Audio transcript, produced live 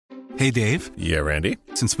Hey, Dave. Yeah, Randy?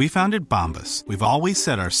 Since we founded Bombas, we've always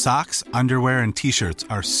said our socks, underwear, and T-shirts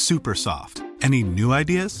are super soft. Any new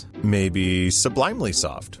ideas? Maybe sublimely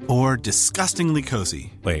soft. Or disgustingly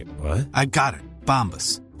cozy. Wait, what? I got it.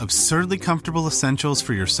 Bombas. Absurdly comfortable essentials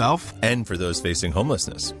for yourself and for those facing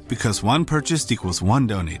homelessness. Because one purchased equals one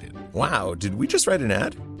donated. Wow, did we just write an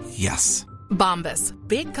ad? Yes. Bombas.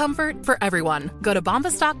 Big comfort for everyone. Go to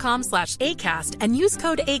bombas.com/ACAST and use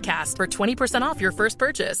code ACAST for 20% off your first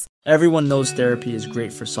purchase. Everyone knows therapy is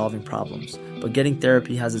great for solving problems, but getting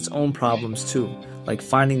therapy has its own problems too, like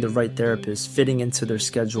finding the right therapist, fitting into their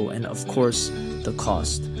schedule, and of course, the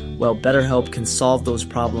cost. Well, BetterHelp can solve those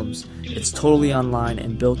problems. It's totally online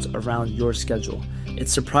and built around your schedule.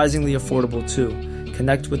 It's surprisingly affordable too.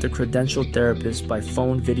 Connect with a credentialed therapist by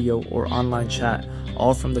phone, video, or online chat,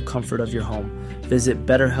 all from the comfort of your home. Visit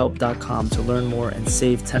BetterHelp.com to learn more and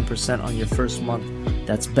save 10% on your first month.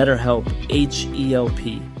 That's BetterHelp,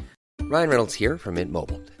 H-E-L-P. Ryan Reynolds here from Mint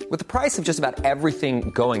Mobile. With the price of just about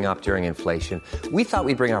everything going up during inflation, we thought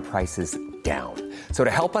we'd bring our prices down. So to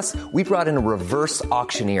help us, we brought in a reverse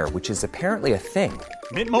auctioneer, which is apparently a thing.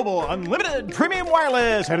 Mint Mobile Unlimited Premium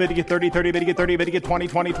Wireless. How to get 30, 30, bit to get 30, bit to get 20,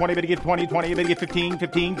 20, 20, bit to get 20, 20, bit to get 15,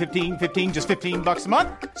 15, 15, 15, just $15 a month?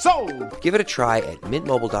 Sold! Give it a try at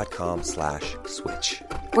mintmobile.com/switch.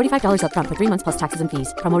 $45 up front for 3 months plus taxes and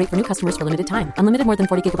fees. Promo rate for new customers for limited time. Unlimited more than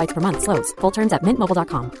 40 gigabytes per month. Slows full terms at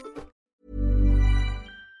mintmobile.com.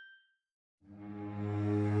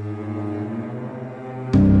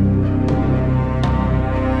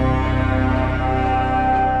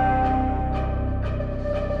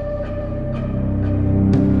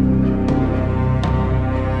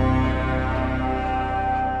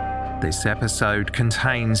 This episode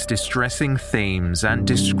contains distressing themes and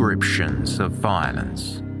descriptions of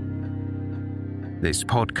violence. This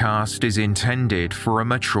podcast is intended for a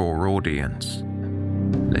mature audience.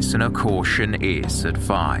 Listener caution is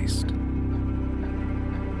advised.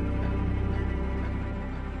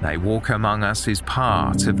 They Walk Among Us is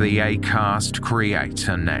part of the Acast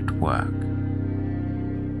Creator Network.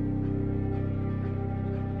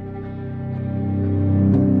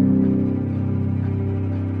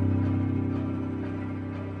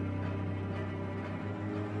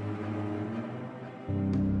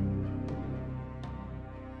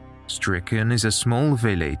 Strichen is a small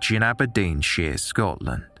village in Aberdeenshire,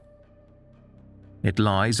 Scotland. It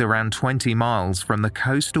lies around 20 miles from the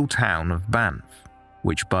coastal town of Banff,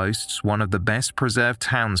 which boasts one of the best preserved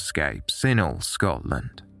townscapes in all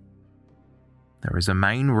Scotland. There is a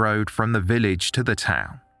main road from the village to the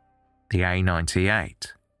town, the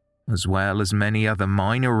A98, as well as many other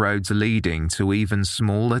minor roads leading to even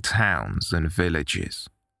smaller towns and villages.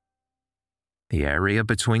 The area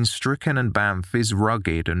between Strichen and Banff is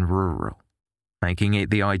rugged and rural, making it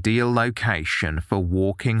the ideal location for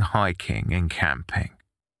walking, hiking, and camping.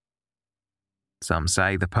 Some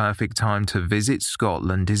say the perfect time to visit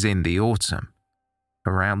Scotland is in the autumn,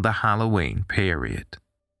 around the Halloween period.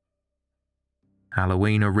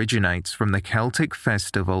 Halloween originates from the Celtic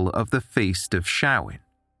festival of the Feast of Samhain,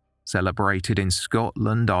 celebrated in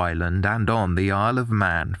Scotland, Ireland, and on the Isle of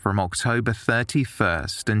Man from October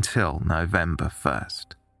 31st until November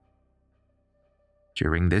 1st.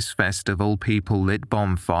 During this festival, people lit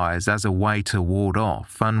bonfires as a way to ward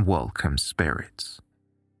off unwelcome spirits.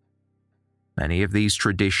 Many of these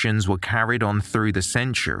traditions were carried on through the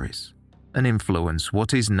centuries and influence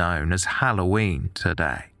what is known as Halloween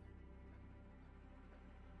today.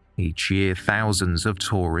 Each year, thousands of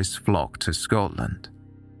tourists flock to Scotland.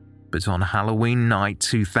 But on Halloween night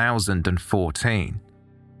 2014,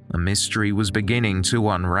 a mystery was beginning to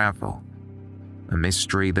unravel. A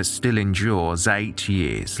mystery that still endures 8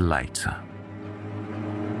 years later.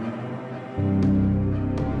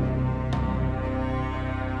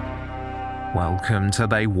 Welcome to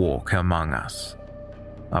They Walk Among Us,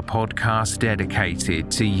 a podcast dedicated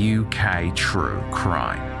to UK true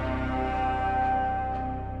crime.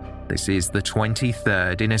 This is the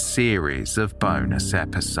 23rd in a series of bonus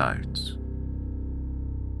episodes.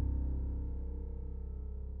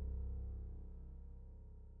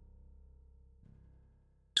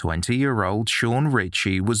 "20-year-old Sean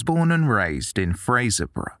Ritchie was born and raised in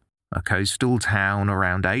Fraserburgh, a coastal town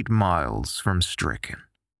around 8 miles from Strichen.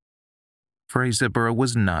 Fraserburgh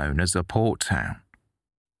was known as a port town.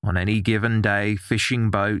 On any given day, fishing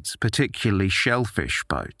boats, particularly shellfish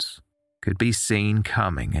boats, could be seen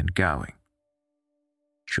coming and going.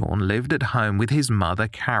 Sean lived at home with his mother,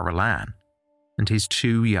 Carol Ann, and his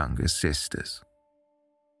 2 younger sisters.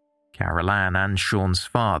 Carol Ann and Sean's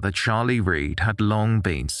father, Charlie Reid, had long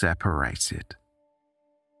been separated.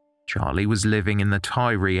 Charlie was living in the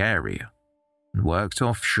Tyree area, and worked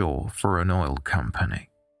offshore for an oil company.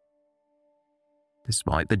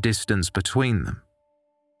 Despite the distance between them,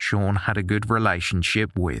 Sean had a good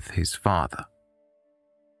relationship with his father.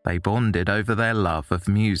 They bonded over their love of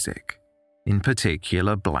music, in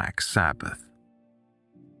particular Black Sabbath.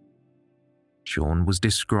 Sean was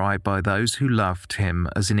described by those who loved him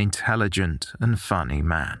as an intelligent and funny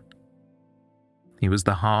man. He was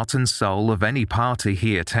the heart and soul of any party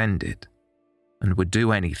he attended, and would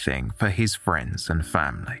do anything for his friends and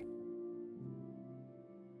family.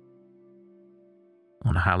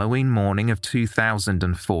 On Halloween morning of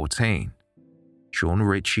 2014, Sean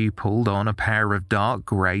Ritchie pulled on a pair of dark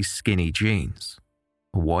grey skinny jeans,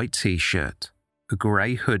 a white t-shirt, a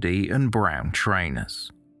grey hoodie and brown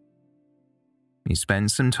trainers. He spent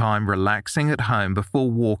some time relaxing at home before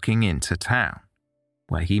walking into town,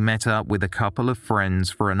 where he met up with a couple of friends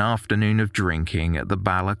for an afternoon of drinking at the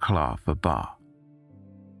Balaclava bar.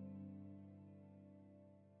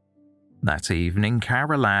 That evening,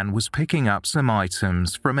 Carol Ann was picking up some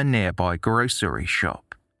items from a nearby grocery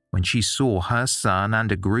shop when she saw her son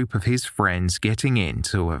and a group of his friends getting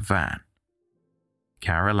into a van.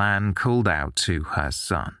 Carol Ann called out to her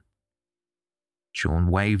son. Sean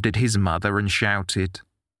waved at his mother and shouted,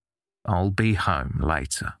 "I'll be home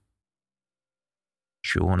later."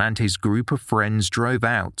 Sean and his group of friends drove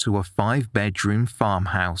out to a 5-bedroom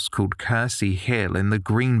farmhouse called Kersey Hill in the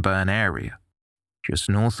Greenburn area, just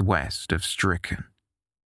northwest of Stricken.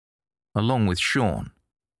 Along with Sean,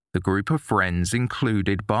 the group of friends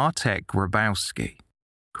included Bartek Grabowski,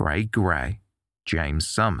 Craig Gray, James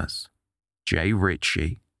Summers, Jay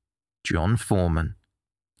Ritchie, John Foreman,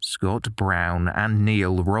 Scott Brown and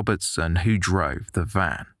Neil Robertson, who drove the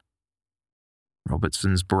van.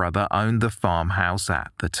 Robertson's brother owned the farmhouse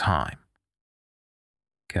at the time.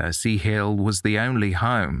 Kersey Hill was the only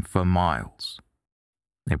home for miles.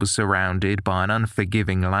 It was surrounded by an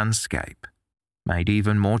unforgiving landscape, made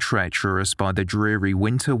even more treacherous by the dreary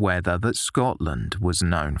winter weather that Scotland was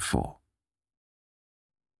known for.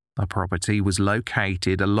 The property was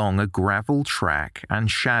located along a gravel track and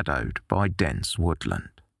shadowed by dense woodland.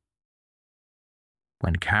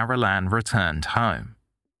 When Carol Ann returned home,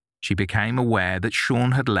 she became aware that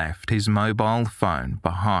Sean had left his mobile phone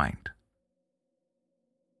behind.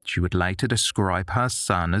 She would later describe her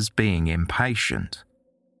son as being impatient,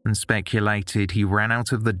 and speculated he ran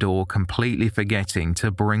out of the door completely forgetting to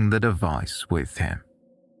bring the device with him.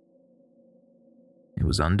 It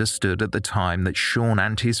was understood at the time that Sean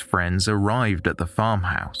and his friends arrived at the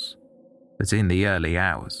farmhouse, but in the early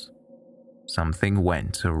hours, something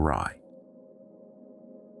went awry.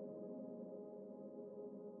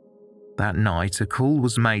 That night, a call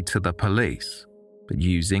was made to the police, but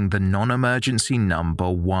using the non-emergency number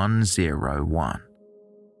 101.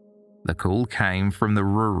 The call came from the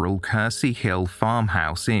rural Kersey Hill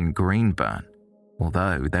farmhouse in Greenburn,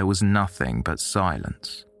 although there was nothing but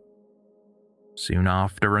silence. Soon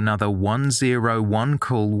after, another 101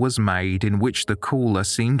 call was made in which the caller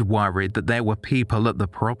seemed worried that there were people at the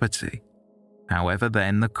property. However,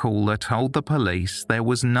 then the caller told the police there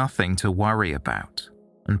was nothing to worry about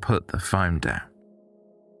and put the phone down.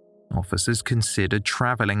 Officers considered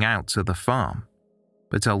travelling out to the farm,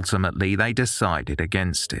 but ultimately they decided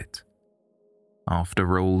against it.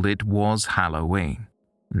 After all, it was Halloween,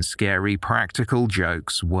 and scary practical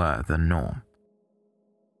jokes were the norm.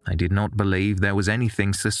 They did not believe there was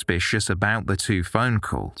anything suspicious about the 2 phone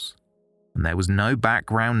calls, and there was no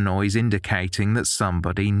background noise indicating that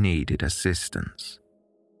somebody needed assistance.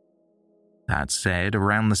 That said,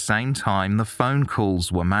 around the same time the phone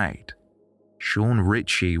calls were made, Sean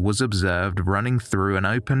Ritchie was observed running through an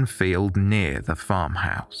open field near the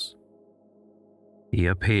farmhouse. He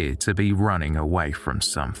appeared to be running away from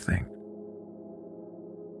something.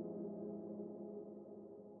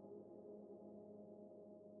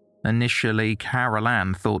 Initially, Carol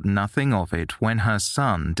Ann thought nothing of it when her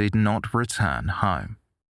son did not return home.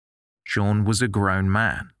 Sean was a grown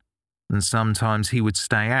man, and sometimes he would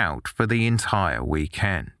stay out for the entire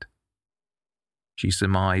weekend. She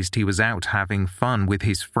surmised he was out having fun with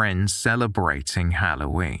his friends celebrating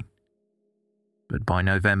Halloween. But by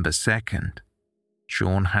November 2nd,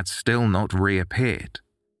 Sean had still not reappeared,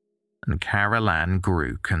 and Carol Ann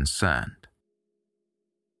grew concerned.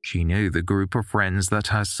 She knew the group of friends that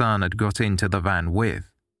her son had got into the van with.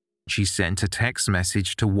 She sent a text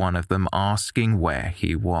message to one of them asking where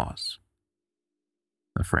he was.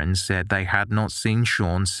 The friends said they had not seen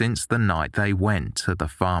Sean since the night they went to the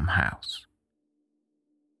farmhouse.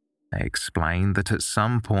 They explained that at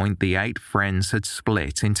some point the 8 friends had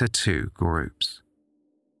split into 2 groups.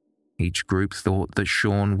 Each group thought that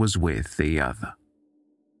Sean was with the other.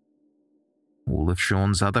 All of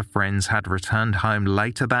Sean's other friends had returned home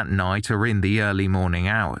later that night or in the early morning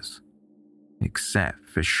hours, except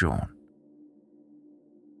for Sean.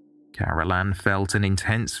 Carol Ann felt an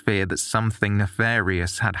intense fear that something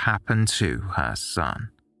nefarious had happened to her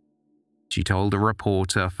son. She told a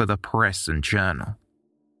reporter for the Press and Journal,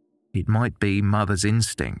 "It might be mother's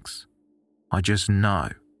instincts. I just know.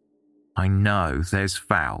 I know there's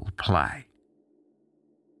foul play."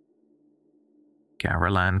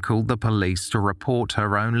 Carol Ann called the police to report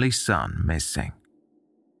her only son missing.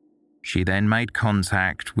 She then made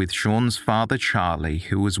contact with Sean's father Charlie,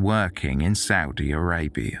 who was working in Saudi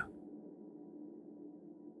Arabia.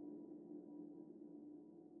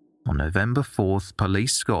 On November 4th,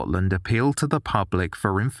 Police Scotland appealed to the public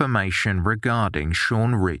for information regarding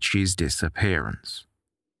Sean Ritchie's disappearance.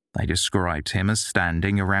 They described him as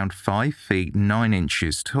standing around 5 feet 9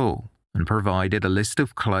 inches tall and provided a list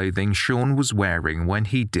of clothing Sean was wearing when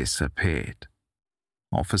he disappeared.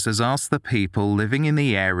 Officers asked the people living in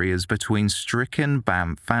the areas between Stricken,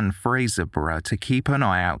 Banff and Fraserburgh to keep an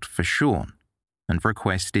eye out for Sean and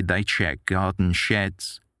requested they check garden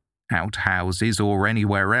sheds, outhouses or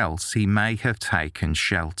anywhere else he may have taken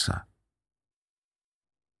shelter.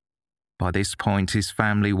 By this point, his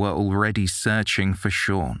family were already searching for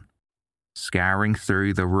Sean, scouring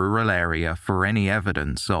through the rural area for any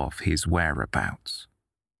evidence of his whereabouts.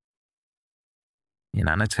 In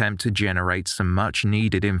an attempt to generate some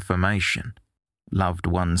much-needed information, loved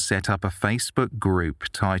ones set up a Facebook group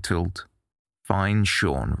titled Find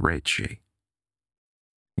Sean Ritchie.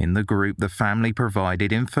 In the group, the family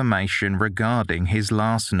provided information regarding his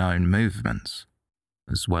last known movements,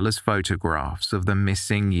 as well as photographs of the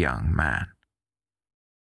missing young man.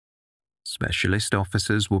 Specialist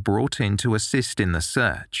officers were brought in to assist in the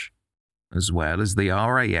search, as well as the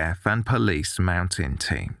RAF and police mountain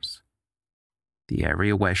teams. The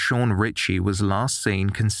area where Sean Ritchie was last seen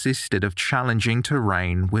consisted of challenging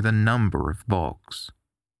terrain with a number of bogs.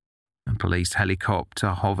 A police helicopter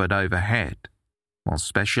hovered overhead, while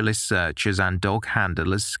specialist searchers and dog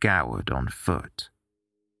handlers scoured on foot.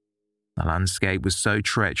 The landscape was so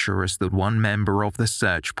treacherous that one member of the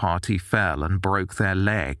search party fell and broke their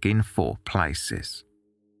leg in 4 places.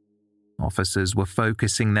 Officers were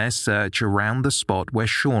focusing their search around the spot where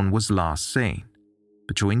Sean was last seen,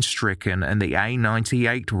 between Stricken and the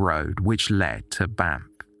A98 road which led to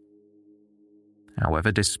Banff.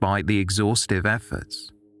 However, despite the exhaustive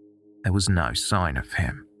efforts, there was no sign of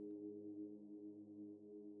him.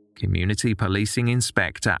 Community Policing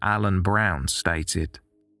Inspector Alan Brown stated,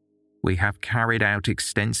 "We have carried out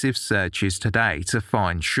extensive searches today to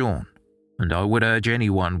find Sean, and I would urge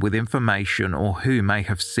anyone with information or who may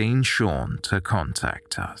have seen Sean to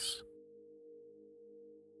contact us."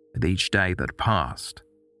 With each day that passed,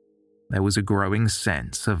 there was a growing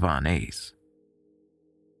sense of unease.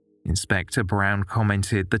 Inspector Brown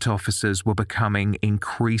commented that officers were becoming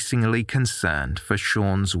increasingly concerned for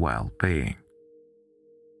Sean's well-being.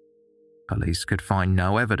 Police could find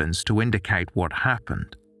no evidence to indicate what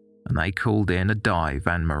happened, and they called in a dive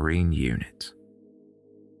and marine unit.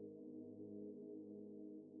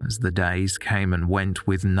 As the days came and went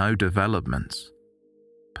with no developments,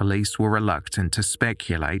 police were reluctant to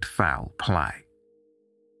speculate foul play.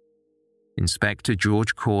 Inspector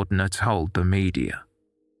George Cordner told the media,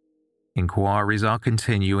 "Inquiries are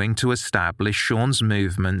continuing to establish Sean's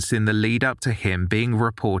movements in the lead-up to him being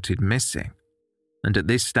reported missing, and at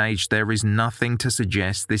this stage there is nothing to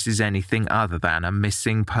suggest this is anything other than a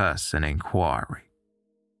missing person inquiry."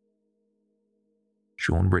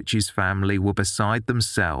 Sean Ritchie's family were beside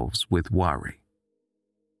themselves with worry.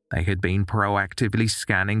 They had been proactively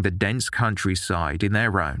scanning the dense countryside in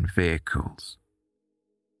their own vehicles.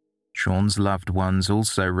 Sean's loved ones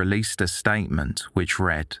also released a statement which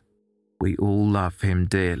read, "We all love him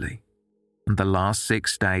dearly, and the last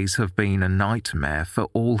 6 days have been a nightmare for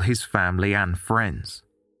all his family and friends,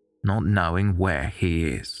 not knowing where he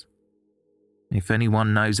is. If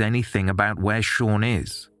anyone knows anything about where Sean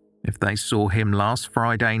is, if they saw him last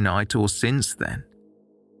Friday night or since then,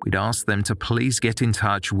 we'd ask them to please get in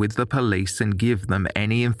touch with the police and give them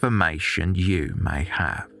any information you may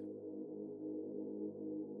have."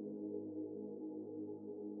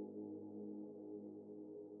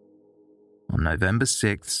 On November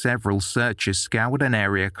 6th, several searchers scoured an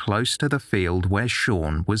area close to the field where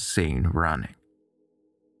Sean was seen running.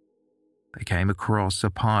 They came across a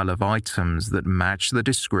pile of items that matched the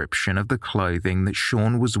description of the clothing that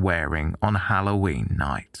Sean was wearing on Halloween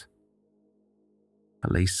night.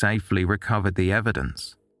 Police safely recovered the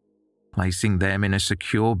evidence, placing them in a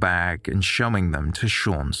secure bag and showing them to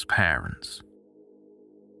Sean's parents.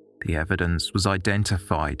 The evidence was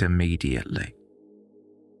identified immediately.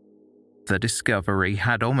 The discovery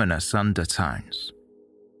had ominous undertones,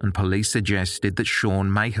 and police suggested that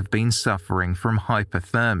Sean may have been suffering from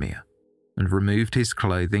hypothermia and removed his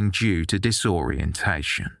clothing due to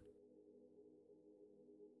disorientation.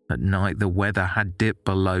 At night, the weather had dipped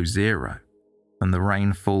below zero, and the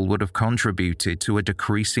rainfall would have contributed to a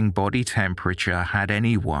decreasing body temperature had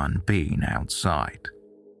anyone been outside.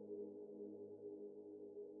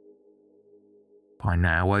 By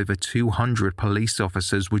now, over 200 police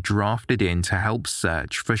officers were drafted in to help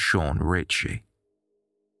search for Sean Ritchie.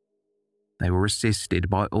 They were assisted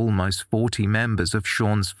by almost 40 members of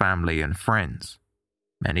Sean's family and friends,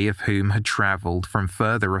 many of whom had travelled from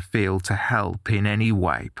further afield to help in any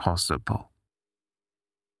way possible.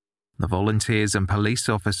 The volunteers and police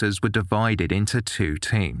officers were divided into 2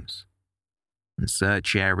 teams, and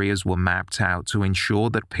search areas were mapped out to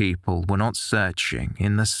ensure that people were not searching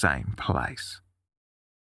in the same place.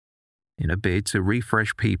 In a bid to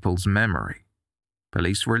refresh people's memory,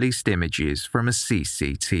 police released images from a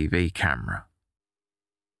CCTV camera.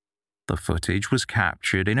 The footage was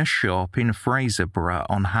captured in a shop in Fraserburgh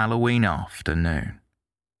on Halloween afternoon.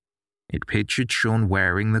 It pictured Sean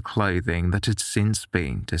wearing the clothing that had since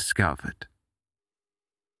been discovered.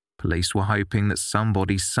 Police were hoping that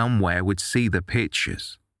somebody somewhere would see the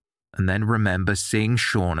pictures and then remember seeing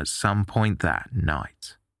Sean at some point that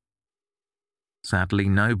night. Sadly,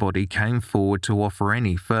 nobody came forward to offer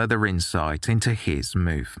any further insight into his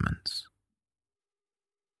movements.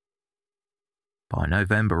 By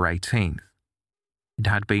November 18th, it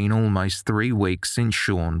had been almost 3 weeks since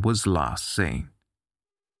Sean was last seen.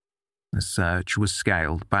 The search was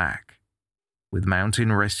scaled back, with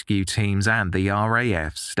mountain rescue teams and the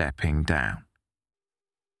RAF stepping down.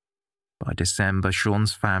 By December,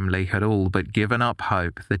 Sean's family had all but given up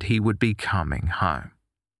hope that he would be coming home.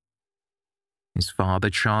 His father,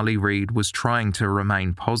 Charlie Reed, was trying to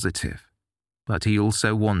remain positive, but he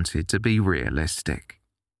also wanted to be realistic.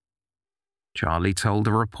 Charlie told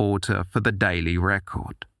a reporter for the Daily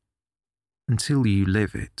Record, "Until you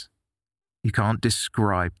live it, you can't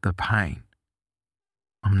describe the pain.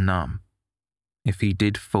 I'm numb. If he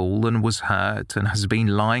did fall and was hurt and has been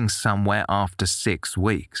lying somewhere after 6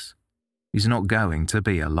 weeks, he's not going to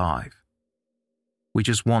be alive. We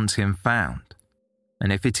just want him found.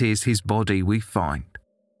 And if it is his body we find,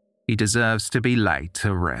 he deserves to be laid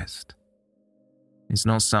to rest. It's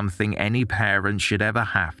not something any parent should ever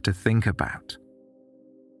have to think about.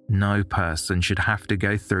 No person should have to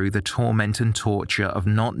go through the torment and torture of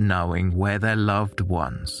not knowing where their loved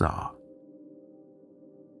ones are."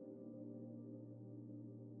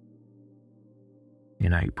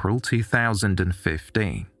 In April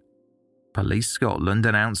 2015, Police Scotland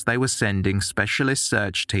announced they were sending specialist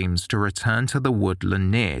search teams to return to the woodland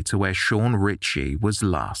near to where Sean Ritchie was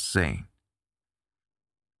last seen.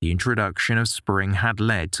 The introduction of spring had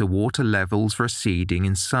led to water levels receding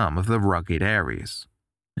in some of the rugged areas,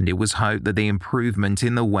 and it was hoped that the improvement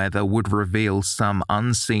in the weather would reveal some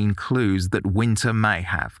unseen clues that winter may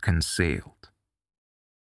have concealed.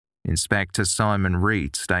 Inspector Simon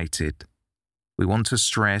Reed stated, "We want to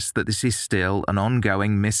stress that this is still an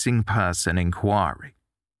ongoing missing person inquiry.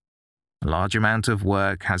 A large amount of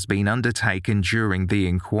work has been undertaken during the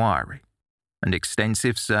inquiry, and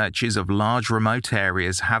extensive searches of large remote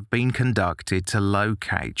areas have been conducted to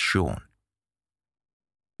locate Sean.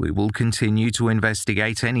 We will continue to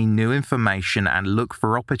investigate any new information and look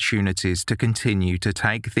for opportunities to continue to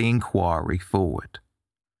take the inquiry forward.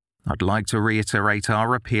 I'd like to reiterate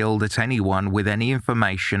our appeal that anyone with any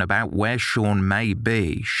information about where Sean may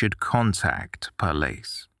be should contact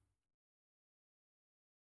police."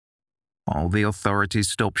 While the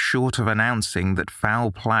authorities stopped short of announcing that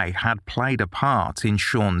foul play had played a part in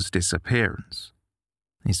Sean's disappearance,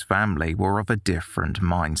 his family were of a different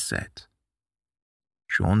mindset.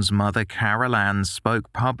 Sean's mother, Carol Ann,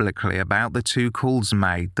 spoke publicly about the 2 calls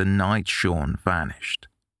made the night Sean vanished.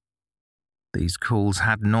 These calls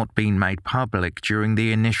had not been made public during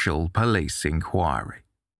the initial police inquiry.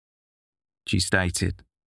 She stated,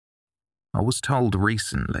 "I was told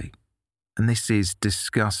recently, and this is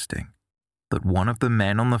disgusting, that one of the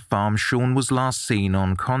men on the farm Sean was last seen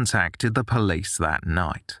on contacted the police that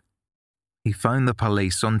night. He phoned the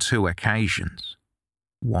police on 2 occasions.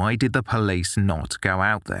 Why did the police not go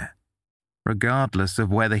out there? Regardless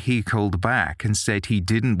of whether he called back and said he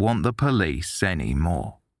didn't want the police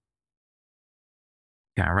anymore."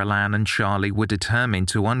 Carol Ann and Charlie were determined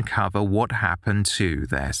to uncover what happened to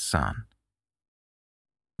their son.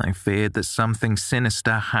 They feared that something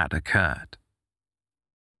sinister had occurred.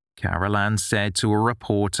 Carol Ann said to a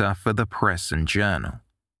reporter for the Press and Journal,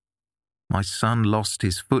 My son lost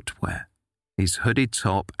his footwear, his hooded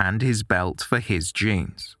top and his belt for his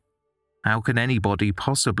jeans. How can anybody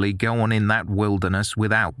possibly go on in that wilderness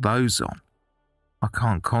without those on? I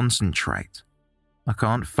can't concentrate. I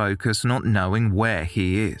can't focus not knowing where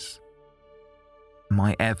he is. Am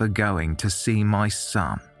I ever going to see my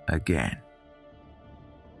son again?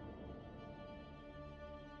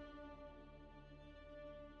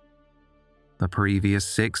 The previous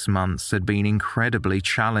 6 months had been incredibly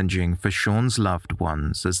challenging for Sean's loved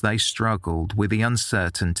ones as they struggled with the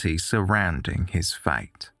uncertainty surrounding his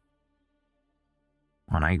fate.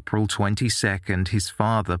 On April 22nd, his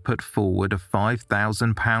father put forward a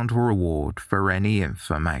 £5,000 reward for any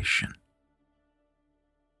information.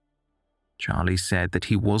 Charlie said that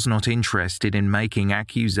he was not interested in making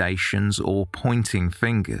accusations or pointing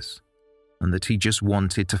fingers, and that he just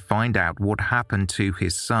wanted to find out what happened to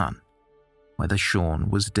his son, whether Sean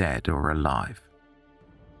was dead or alive.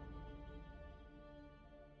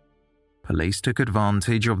 Police took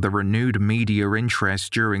advantage of the renewed media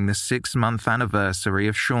interest during the 6-month anniversary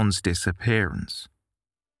of Sean's disappearance,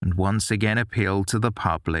 and once again appealed to the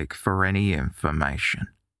public for any information.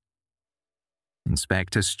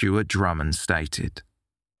 Inspector Stuart Drummond stated,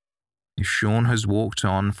 "If Sean has walked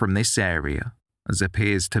on from this area, as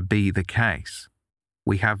appears to be the case,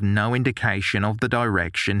 we have no indication of the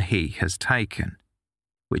direction he has taken,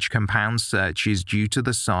 which compounds searches due to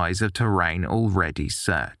the size of terrain already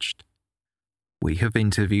searched. We have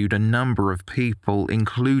interviewed a number of people,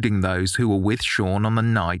 including those who were with Sean on the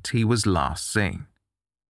night he was last seen.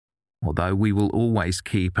 Although we will always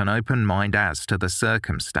keep an open mind as to the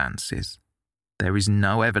circumstances, there is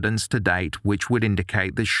no evidence to date which would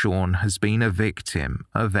indicate that Sean has been a victim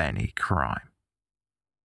of any crime."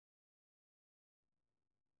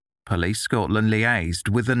 Police Scotland liaised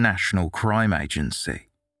with the National Crime Agency,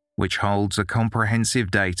 which holds a comprehensive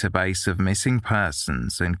database of missing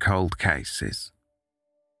persons and cold cases.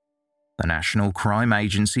 The National Crime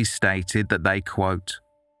Agency stated that they, quote,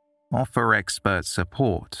 "offer expert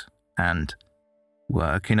support and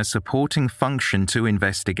work in a supporting function to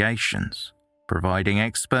investigations, providing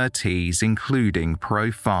expertise including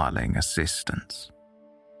profiling assistance."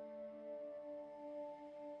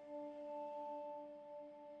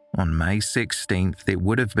 On May 16th, it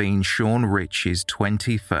would have been Sean Rich's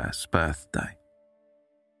 21st birthday.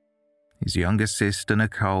 His younger sister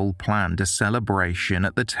Nicole planned a celebration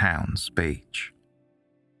at the town's beach.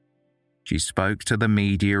 She spoke to the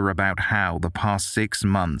media about how the past 6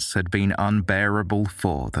 months had been unbearable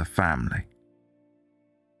for the family.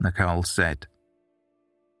 Nicole said,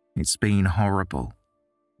 "It's been horrible,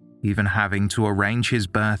 even having to arrange his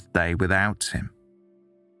birthday without him.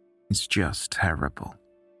 It's just terrible."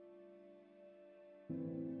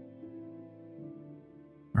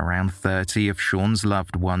 Around 30 of Sean's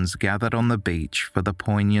loved ones gathered on the beach for the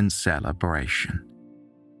poignant celebration.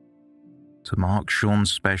 To mark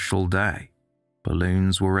Sean's special day,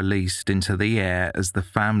 balloons were released into the air as the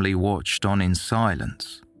family watched on in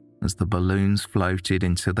silence as the balloons floated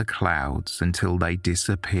into the clouds until they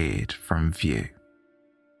disappeared from view.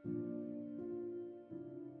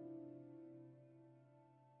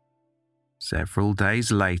 Several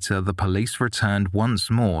days later, the police returned once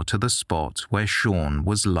more to the spot where Sean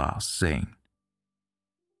was last seen.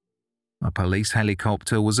 A police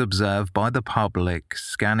helicopter was observed by the public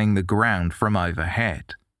scanning the ground from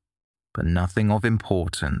overhead, but nothing of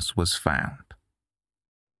importance was found.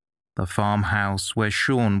 The farmhouse where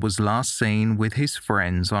Sean was last seen with his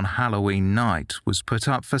friends on Halloween night was put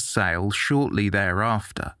up for sale shortly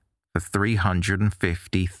thereafter for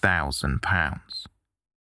 £350,000.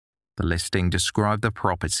 The listing described the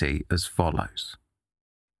property as follows: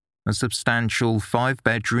 a substantial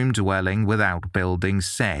 5-bedroom dwelling with outbuildings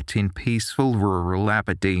set in peaceful rural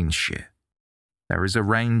Aberdeenshire. There is a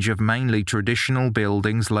range of mainly traditional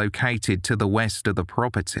buildings located to the west of the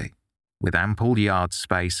property, with ample yard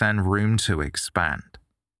space and room to expand.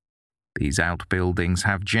 These outbuildings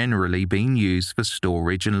have generally been used for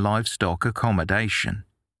storage and livestock accommodation,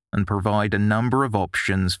 and provide a number of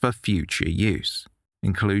options for future use,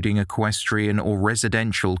 including equestrian or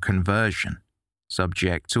residential conversion,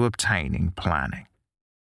 subject to obtaining planning.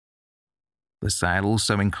 The sale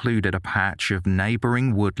also included a patch of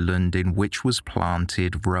neighbouring woodland in which was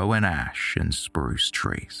planted rowan ash and spruce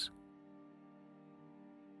trees.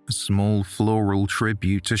 A small floral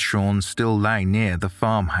tribute to Sean still lay near the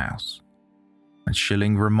farmhouse, a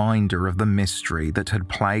chilling reminder of the mystery that had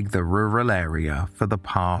plagued the rural area for the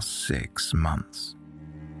past 6 months.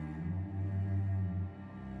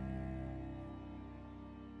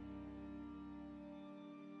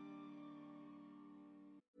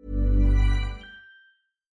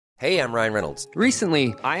 Hey, I'm Ryan Reynolds.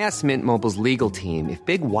 Recently, I asked Mint Mobile's legal team if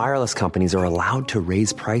big wireless companies are allowed to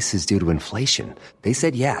raise prices due to inflation. They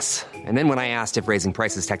said yes. And then when I asked if raising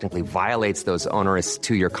prices technically violates those onerous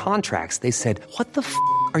 2-year contracts, they said, "What the f***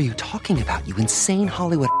 are you talking about, you insane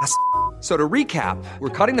Hollywood ass?" So to recap, we're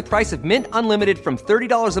cutting the price of Mint Unlimited from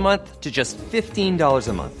 $30 a month to just $15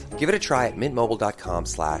 a month. Give it a try at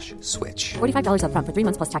mintmobile.com/switch. $45 up front for 3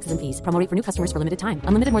 months plus taxes and fees. Promo rate for new customers for limited time.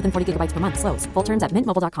 Unlimited more than 40 gigabytes per month. Slows full terms at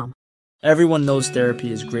mintmobile.com. Everyone knows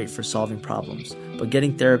therapy is great for solving problems, but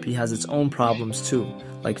getting therapy has its own problems too,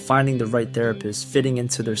 like finding the right therapist, fitting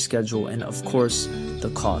into their schedule, and of course,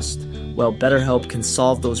 the cost. Well, BetterHelp can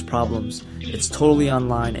solve those problems. It's totally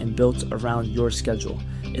online and built around your schedule.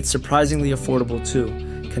 It's surprisingly affordable too.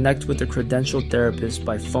 Connect with a credentialed therapist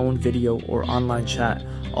by phone, video, or online chat,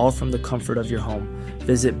 all from the comfort of your home.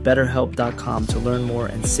 Visit BetterHelp.com to learn more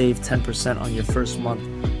and save 10% on your first month.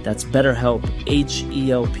 That's BetterHelp,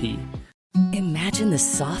 H-E-L-P. Imagine the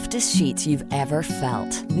softest sheets you've ever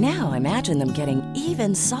felt. Now imagine them getting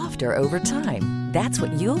even softer over time. That's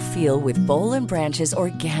what you'll feel with Boll & Branch's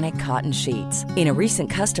organic cotton sheets. In a recent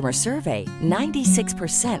customer survey,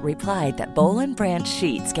 96% replied that Boll & Branch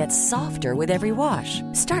sheets get softer with every wash.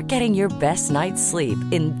 Start getting your best night's sleep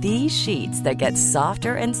in these sheets that get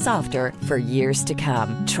softer and softer for years to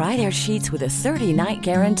come. Try their sheets with a 30-night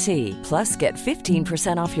guarantee. Plus, get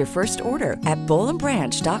 15% off your first order at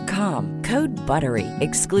bollandbranch.com. Code BUTTERY.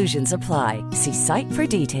 Exclusions apply. See site for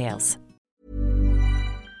details.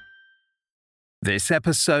 This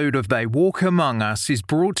episode of They Walk Among Us is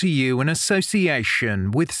brought to you in association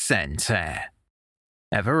with Scent Air.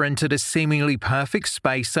 Ever entered a seemingly perfect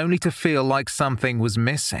space only to feel like something was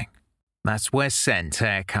missing? That's where Scent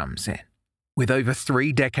Air comes in. With over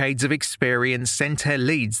 3 decades of experience, Scent Air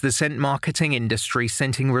leads the scent marketing industry,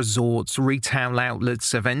 scenting resorts, retail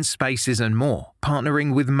outlets, event spaces and more,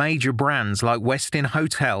 partnering with major brands like Westin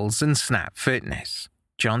Hotels and Snap Fitness.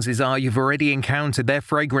 Chances are you've already encountered their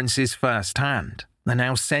fragrances firsthand, and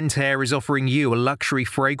now Scent Air is offering you a luxury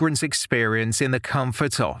fragrance experience in the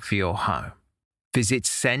comfort of your home. Visit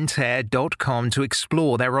scentair.com to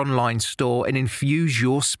explore their online store and infuse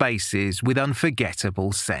your spaces with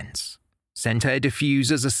unforgettable scents. Scent Air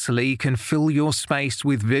diffusers are sleek and fill your space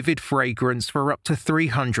with vivid fragrance for up to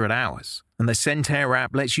 300 hours. And the Scent Air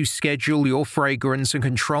app lets you schedule your fragrance and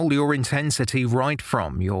control your intensity right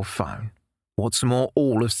from your phone. What's more,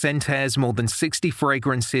 all of Scent Air's more than 60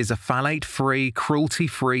 fragrances are phthalate-free,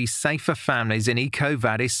 cruelty-free, safe for families and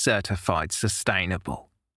EcoVadis certified sustainable.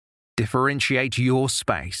 Differentiate your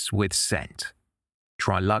space with scent.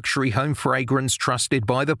 Try luxury home fragrance trusted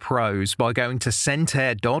by the pros by going to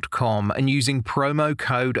scentair.com and using promo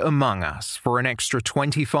code AMONGUS for an extra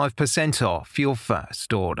 25% off your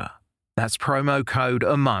first order. That's promo code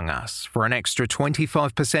AMONGUS for an extra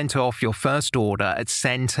 25% off your first order at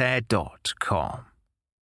scentair.com.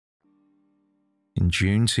 In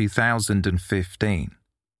June 2015,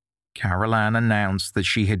 Carol Ann announced that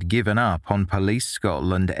she had given up on Police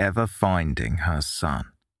Scotland ever finding her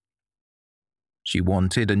son. She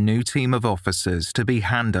wanted a new team of officers to be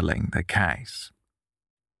handling the case.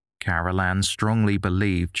 Carol Ann strongly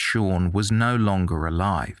believed Sean was no longer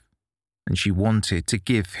alive, and she wanted to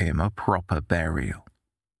give him a proper burial.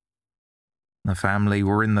 The family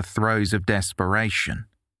were in the throes of desperation,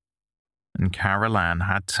 and Carol Ann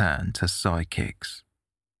had turned to psychics.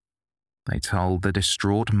 They told the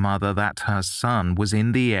distraught mother that her son was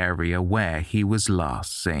in the area where he was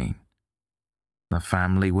last seen. The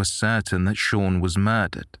family was certain that Sean was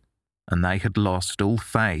murdered, and they had lost all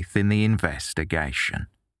faith in the investigation.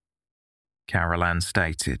 Carol Ann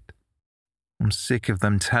stated, "I'm sick of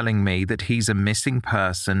them telling me that he's a missing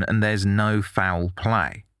person and there's no foul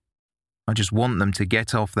play. I just want them to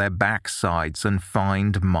get off their backsides and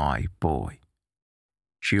find my boy."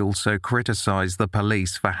 She also criticised the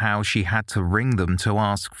police for how she had to ring them to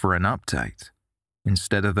ask for an update,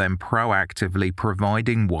 instead of them proactively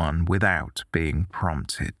providing one without being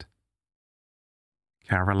prompted.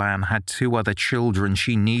 Carol Ann had 2 other children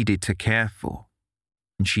she needed to care for,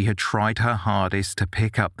 and she had tried her hardest to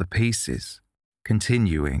pick up the pieces,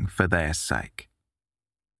 continuing for their sake.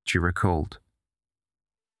 She recalled,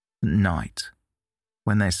 "At night,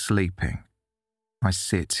 when they're sleeping, I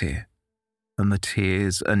sit here, and the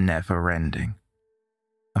tears are never ending.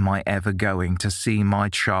 Am I ever going to see my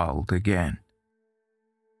child again?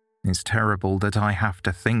 It's terrible that I have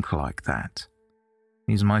to think like that.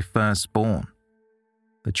 He's my firstborn,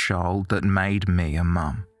 the child that made me a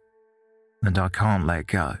mum, and I can't let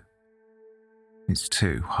go. It's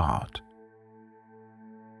too hard."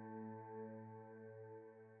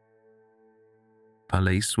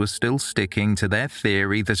 Police were still sticking to their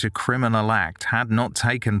theory that a criminal act had not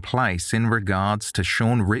taken place in regards to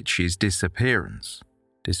Sean Ritchie's disappearance,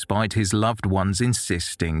 despite his loved ones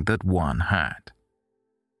insisting that one had.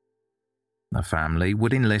 The family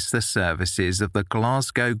would enlist the services of the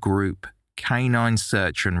Glasgow group Canine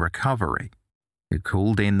Search and Recovery, who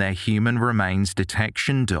called in their human remains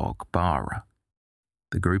detection dog, Bara.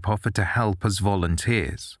 The group offered to help as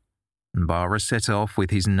volunteers, and Bara set off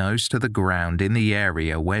with his nose to the ground in the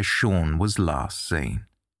area where Sean was last seen.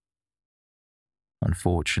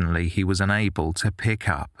 Unfortunately, he was unable to pick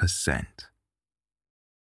up a scent.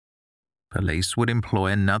 Police would employ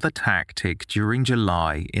another tactic during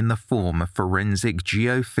July in the form of forensic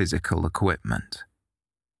geophysical equipment.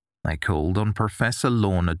 They called on Professor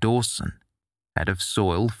Lorna Dawson, head of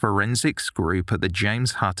Soil Forensics Group at the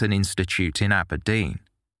James Hutton Institute in Aberdeen,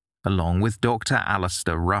 along with Dr.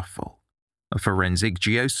 Alistair Ruffle, a forensic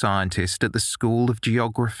geoscientist at the School of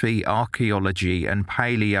Geography, Archaeology and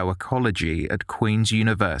Paleoecology at Queen's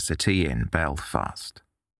University in Belfast.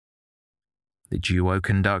 The duo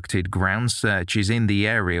conducted ground searches in the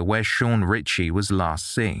area where Sean Ritchie was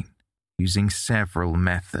last seen, using several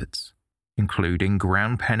methods, including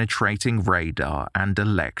ground-penetrating radar and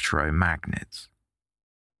electromagnets.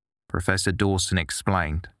 Professor Dawson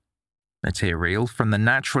explained, "Material from the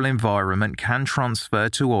natural environment can transfer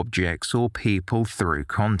to objects or people through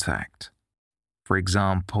contact. For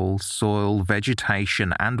example, soil,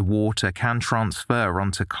 vegetation, and water can transfer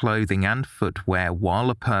onto clothing and footwear while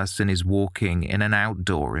a person is walking in an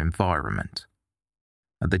outdoor environment.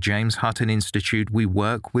 At the James Hutton Institute, we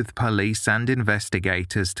work with police and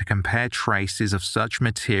investigators to compare traces of such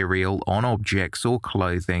material on objects or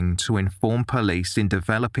clothing to inform police in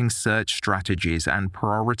developing search strategies and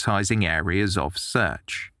prioritizing areas of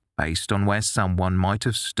search based on where someone might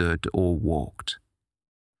have stood or walked.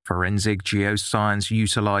 Forensic geoscience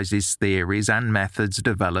utilizes theories and methods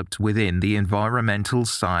developed within the environmental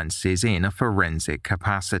sciences in a forensic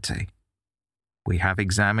capacity. We have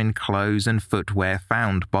examined clothes and footwear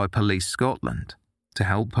found by Police Scotland to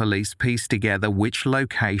help police piece together which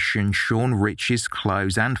location Sean Ritchie's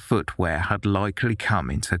clothes and footwear had likely come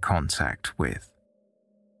into contact with.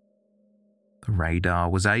 The radar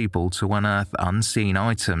was able to unearth unseen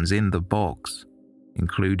items in the bogs,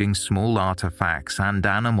 including small artifacts and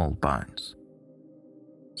animal bones.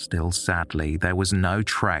 Still, sadly, there was no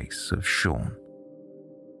trace of Sean.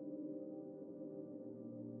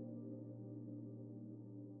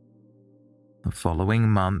 The following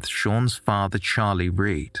month, Sean's father, Charlie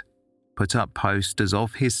Reid, put up posters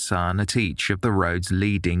of his son at each of the roads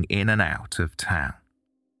leading in and out of town.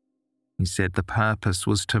 He said the purpose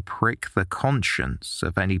was to prick the conscience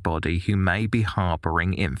of anybody who may be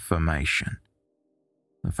harbouring information.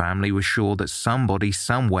 The family was sure that somebody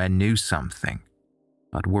somewhere knew something,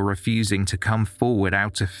 but were refusing to come forward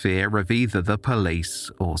out of fear of either the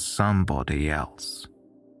police or somebody else.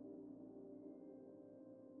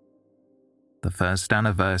 The first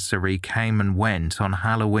anniversary came and went on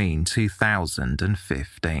Halloween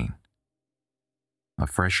 2015. A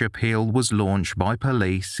fresh appeal was launched by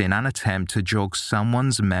police in an attempt to jog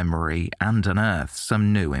someone's memory and unearth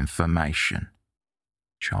some new information.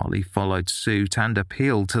 Charlie followed suit and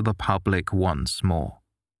appealed to the public once more.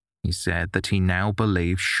 He said that he now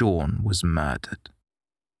believes Sean was murdered.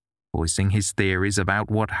 Voicing his theories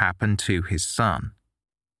about what happened to his son,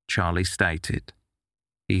 Charlie stated,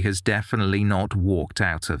 "He has definitely not walked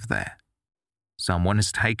out of there. Someone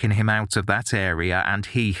has taken him out of that area and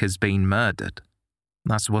he has been murdered.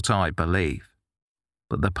 That's what I believe.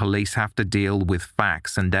 But the police have to deal with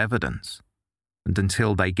facts and evidence. And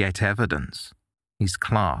until they get evidence, he's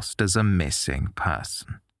classed as a missing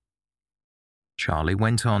person." Charlie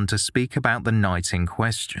went on to speak about the night in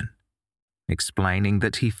question, explaining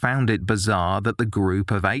that he found it bizarre that the group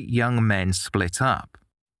of 8 young men split up,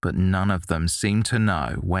 but none of them seemed to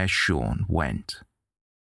know where Sean went.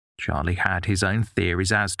 Charlie had his own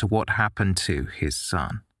theories as to what happened to his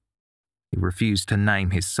son. He refused to name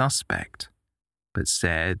his suspect, but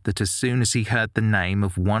said that as soon as he heard the name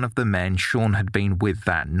of one of the men Sean had been with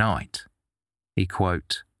that night, he,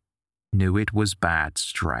 quote, "knew it was bad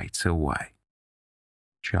straight away."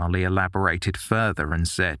 Charlie elaborated further and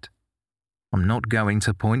said, "I'm not going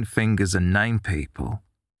to point fingers and name people,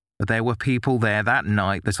 but there were people there that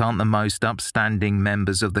night that aren't the most upstanding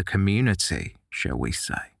members of the community, shall we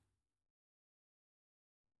say."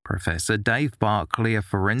 Professor Dave Barclay, a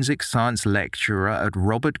forensic science lecturer at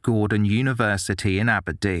Robert Gordon University in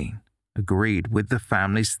Aberdeen, agreed with the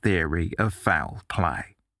family's theory of foul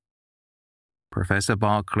play. Professor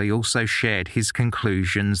Barkley also shared his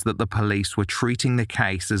conclusions that the police were treating the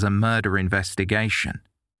case as a murder investigation,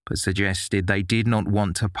 but suggested they did not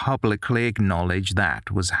want to publicly acknowledge that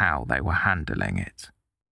was how they were handling it.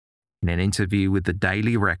 In an interview with the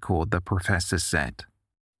Daily Record, the professor said,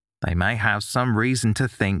 "They may have some reason to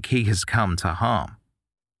think he has come to harm.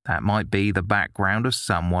 That might be the background of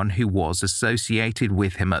someone who was associated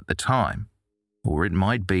with him at the time, or it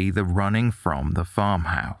might be the running from the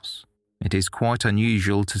farmhouse. It is quite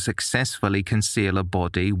unusual to successfully conceal a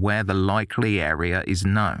body where the likely area is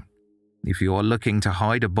known. If you are looking to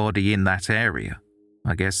hide a body in that area,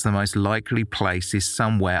 I guess the most likely place is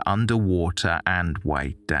somewhere underwater and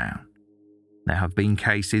weighed down. There have been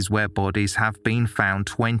cases where bodies have been found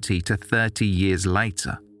 20 to 30 years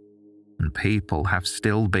later, and people have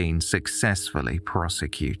still been successfully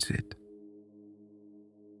prosecuted."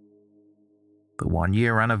 The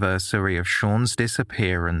 1-year anniversary of Sean's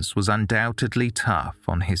disappearance was undoubtedly tough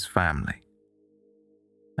on his family.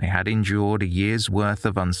 They had endured a year's worth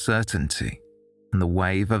of uncertainty and the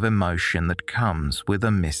wave of emotion that comes with a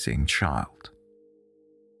missing child.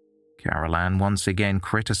 Carol Ann once again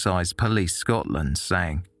criticised Police Scotland,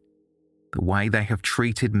 saying, "The way they have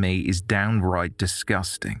treated me is downright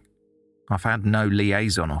disgusting. I've had no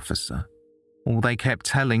liaison officer. All they kept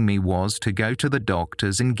telling me was to go to the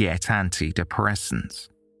doctors and get antidepressants.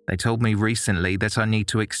 They told me recently that I need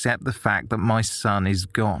to accept the fact that my son is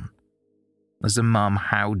gone. As a mum,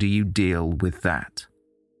 how do you deal with that?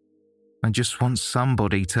 I just want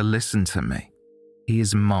somebody to listen to me. He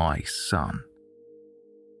is my son."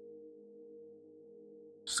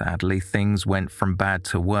 Sadly, things went from bad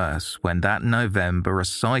to worse when that November a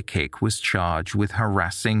psychic was charged with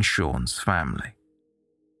harassing Sean's family.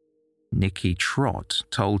 Nicky Trott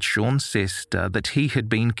told Sean's sister that he had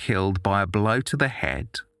been killed by a blow to the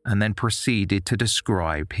head and then proceeded to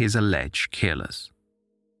describe his alleged killers.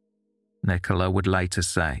 Nicola would later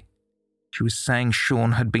say, "She was saying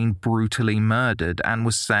Sean had been brutally murdered and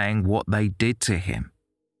was saying what they did to him.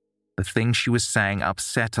 The things she was saying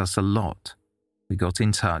upset us a lot. We got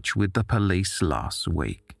in touch with the police last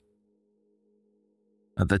week."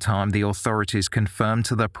 At the time, the authorities confirmed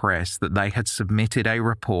to the press that they had submitted a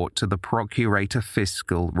report to the Procurator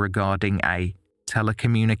Fiscal regarding a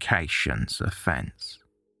telecommunications offence.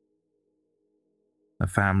 The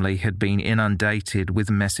family had been inundated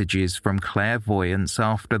with messages from clairvoyants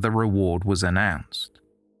after the reward was announced,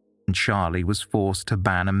 and Charlie was forced to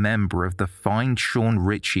ban a member of the Find Sean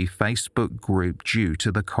Ritchie Facebook group due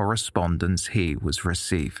to the correspondence he was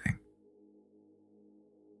receiving.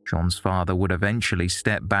 Sean's father would eventually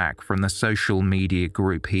step back from the social media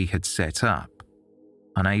group he had set up,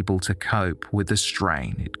 unable to cope with the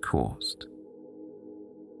strain it caused.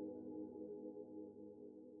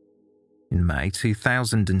 In May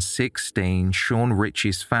 2016, Sean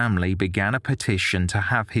Ritchie's family began a petition to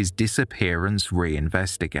have his disappearance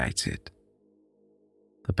reinvestigated.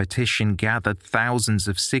 The petition gathered thousands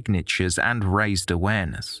of signatures and raised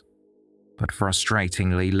awareness, but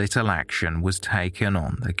frustratingly little action was taken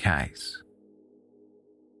on the case.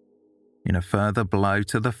 In a further blow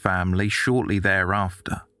to the family shortly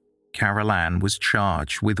thereafter, Carol Ann was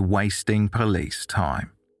charged with wasting police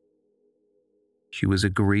time. She was a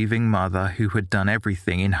grieving mother who had done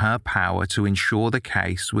everything in her power to ensure the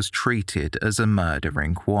case was treated as a murder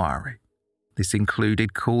inquiry. This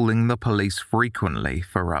included calling the police frequently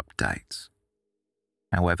for updates.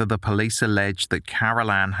 However, the police alleged that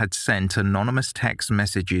Carol Ann had sent anonymous text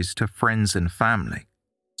messages to friends and family,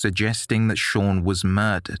 suggesting that Sean was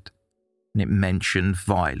murdered, and it mentioned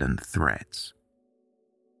violent threats.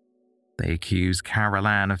 They accused Carol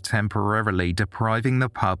Ann of temporarily depriving the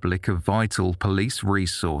public of vital police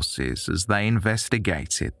resources as they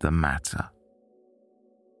investigated the matter.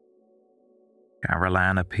 Carol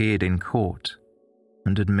Ann appeared in court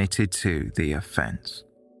and admitted to the offence.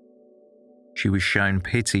 She was shown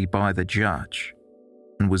pity by the judge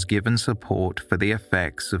and was given support for the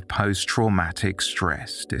effects of post-traumatic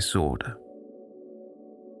stress disorder.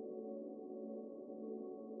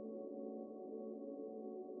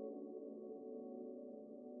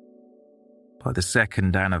 By the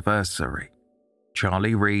second anniversary,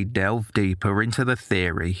 Charlie Reid delved deeper into the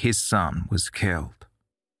theory his son was killed.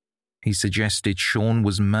 He suggested Sean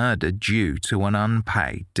was murdered due to an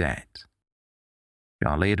unpaid debt.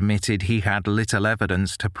 Charlie admitted he had little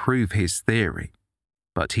evidence to prove his theory,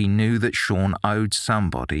 but he knew that Sean owed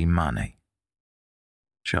somebody money.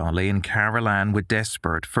 Charlie and Carol Ann were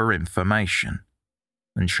desperate for information,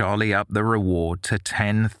 and Charlie upped the reward to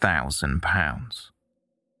 £10,000.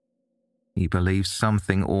 He believed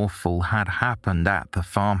something awful had happened at the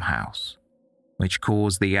farmhouse, which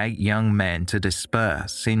caused the 8 young men to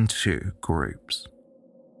disperse in 2 groups.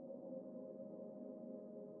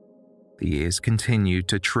 The years continued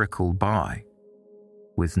to trickle by,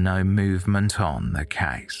 with no movement on the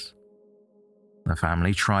case. The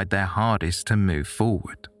family tried their hardest to move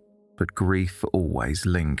forward, but grief always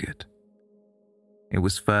lingered. It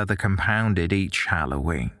was further compounded each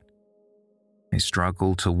Halloween. They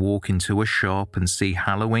struggled to walk into a shop and see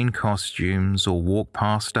Halloween costumes or walk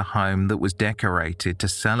past a home that was decorated to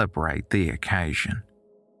celebrate the occasion.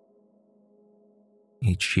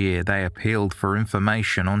 Each year they appealed for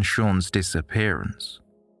information on Sean's disappearance,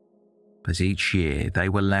 but each year they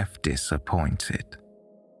were left disappointed.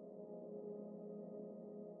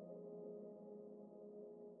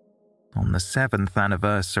 On the 7th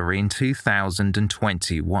anniversary in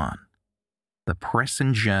 2021, the Press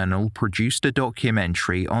and Journal produced a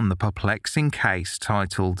documentary on the perplexing case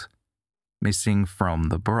titled Missing from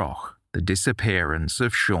the Broch, The Disappearance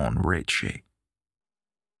of Sean Ritchie.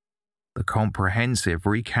 The comprehensive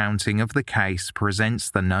recounting of the case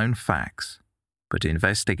presents the known facts, but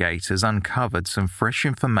investigators uncovered some fresh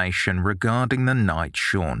information regarding the night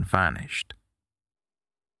Sean vanished.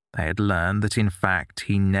 They had learned that in fact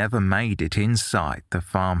he never made it inside the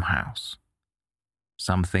farmhouse.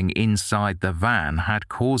 Something inside the van had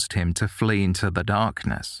caused him to flee into the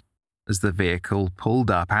darkness as the vehicle pulled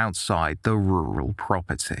up outside the rural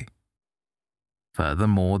property.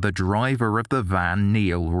 Furthermore, the driver of the van,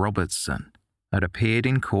 Neil Robertson, had appeared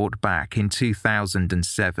in court back in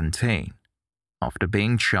 2017 after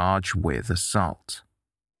being charged with assault.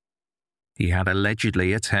 He had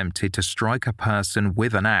allegedly attempted to strike a person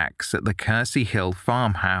with an axe at the Kersey Hill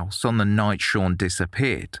farmhouse on the night Sean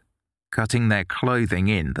disappeared, cutting their clothing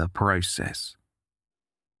in the process.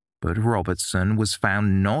 But Robertson was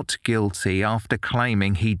found not guilty after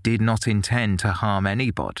claiming he did not intend to harm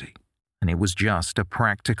anybody, and it was just a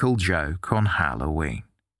practical joke on Halloween.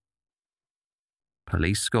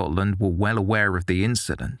 Police Scotland were well aware of the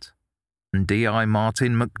incident, and DI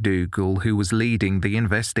Martin McDougall, who was leading the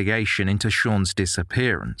investigation into Sean's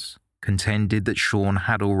disappearance, contended that Sean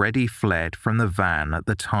had already fled from the van at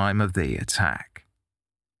the time of the attack.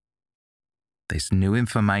 This new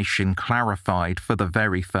information clarified for the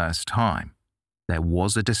very first time there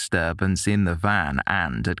was a disturbance in the van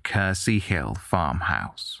and at Kersey Hill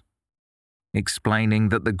farmhouse. Explaining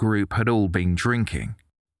that the group had all been drinking,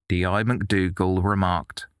 D.I. McDougall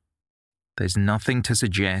remarked, "There's nothing to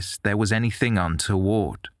suggest there was anything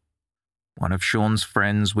untoward. One of Sean's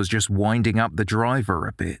friends was just winding up the driver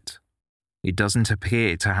a bit. It doesn't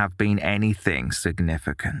appear to have been anything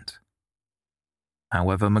significant."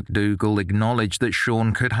 However, McDougall acknowledged that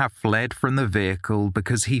Sean could have fled from the vehicle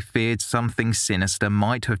because he feared something sinister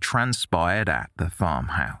might have transpired at the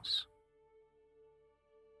farmhouse.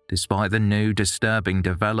 Despite the new disturbing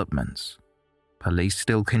developments, police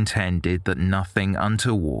still contended that nothing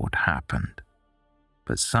untoward happened.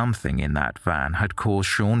 But something in that van had caused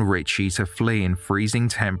Sean Ritchie to flee in freezing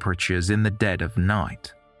temperatures in the dead of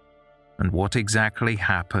night. And what exactly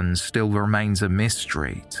happened still remains a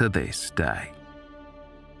mystery to this day.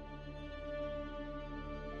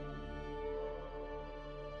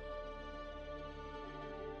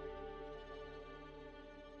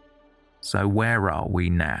 So where are we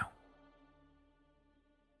now?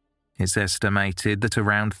 It's estimated that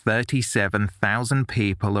around 37,000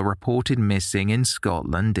 people are reported missing in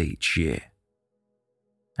Scotland each year.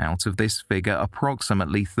 Out of this figure,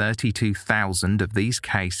 approximately 32,000 of these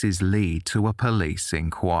cases lead to a police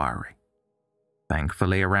inquiry.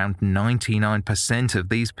 Thankfully, around 99% of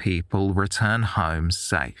these people return home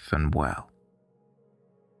safe and well.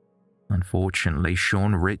 Unfortunately,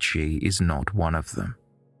 Sean Ritchie is not one of them.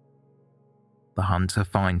 The hunt to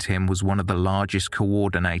find him was one of the largest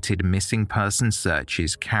coordinated missing person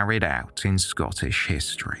searches carried out in Scottish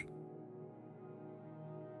history.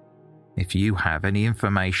 If you have any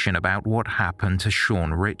information about what happened to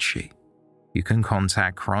Sean Ritchie, you can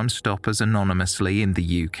contact Crime Stoppers anonymously in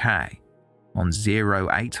the UK on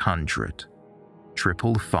 0800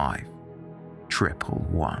 555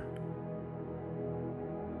 111.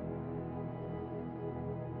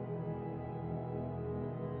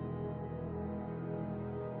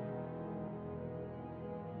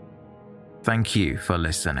 Thank you for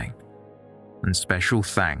listening, and special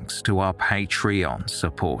thanks to our Patreon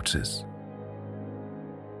supporters.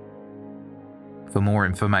 For more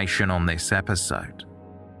information on this episode,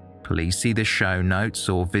 please see the show notes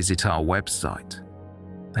or visit our website,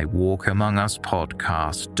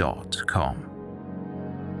 awalkamonguspodcast.com.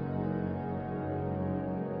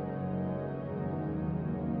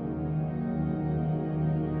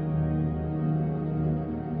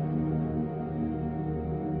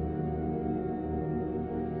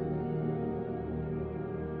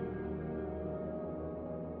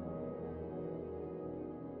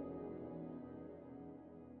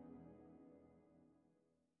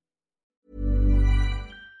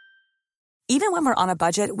 Even when we're on a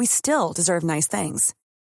budget, we still deserve nice things.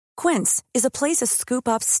 Quince is a place to scoop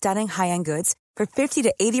up stunning high-end goods for 50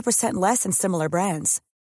 to 80% less than similar brands.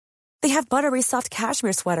 They have buttery soft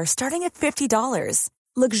cashmere sweaters starting at $50,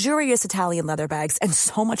 luxurious Italian leather bags, and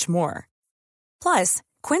so much more. Plus,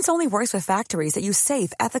 Quince only works with factories that use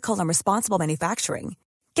safe, ethical, and responsible manufacturing.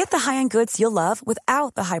 Get the high-end goods you'll love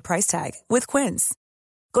without the high price tag with Quince.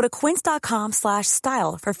 Go to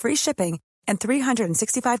quince.com/style for free shipping and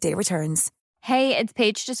 365-day returns. Hey, it's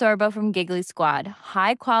Paige DeSorbo from Giggly Squad.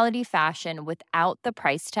 High quality fashion without the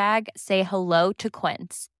price tag. Say hello to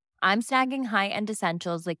Quince. I'm snagging high-end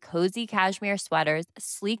essentials like cozy cashmere sweaters,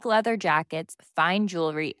 sleek leather jackets, fine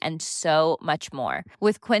jewelry, and so much more.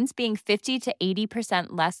 With Quince being 50 to 80%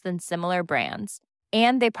 less than similar brands.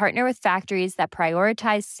 And they partner with factories that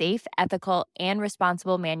prioritize safe, ethical, and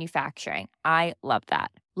responsible manufacturing. I love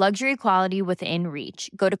that. Luxury quality within reach.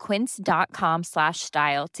 Go to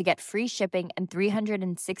quince.com/style to get free shipping and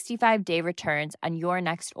 365-day returns on your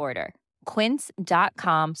next order.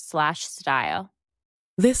 Quince.com/style.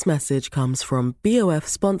 This message comes from BOF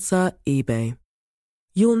sponsor eBay.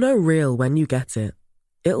 You'll know real when you get it.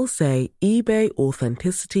 It'll say eBay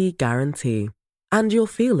Authenticity Guarantee. And you'll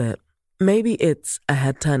feel it. Maybe it's a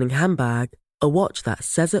head-turning handbag, a watch that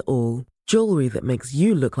says it all, jewelry that makes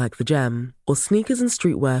you look like the gem, or sneakers and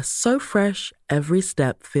streetwear so fresh every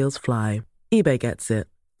step feels fly. eBay gets it.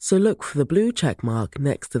 So look for the blue check mark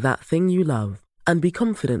next to that thing you love. And be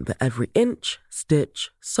confident that every inch,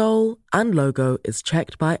 stitch, sole, and logo is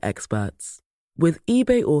checked by experts. With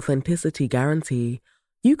eBay Authenticity Guarantee,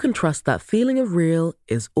 you can trust that feeling of real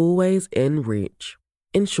is always in reach.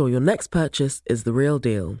 Ensure your next purchase is the real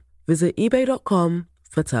deal. Visit eBay.com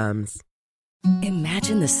for terms.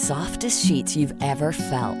 Imagine the softest sheets you've ever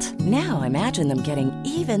felt. Now imagine them getting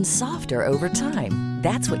even softer over time.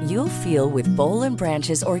 That's what you'll feel with Boll &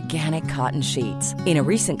 Branch's organic cotton sheets. In a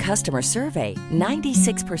recent customer survey,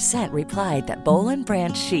 96% replied that Boll &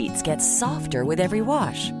 Branch sheets get softer with every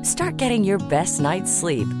wash. Start getting your best night's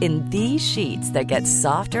sleep in these sheets that get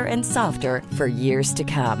softer and softer for years to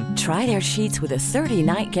come. Try their sheets with a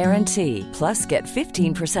 30-night guarantee. Plus, get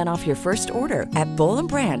 15% off your first order at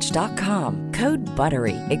bollandbranch.com. Code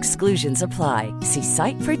BUTTERY. Exclusions apply. See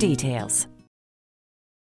site for details.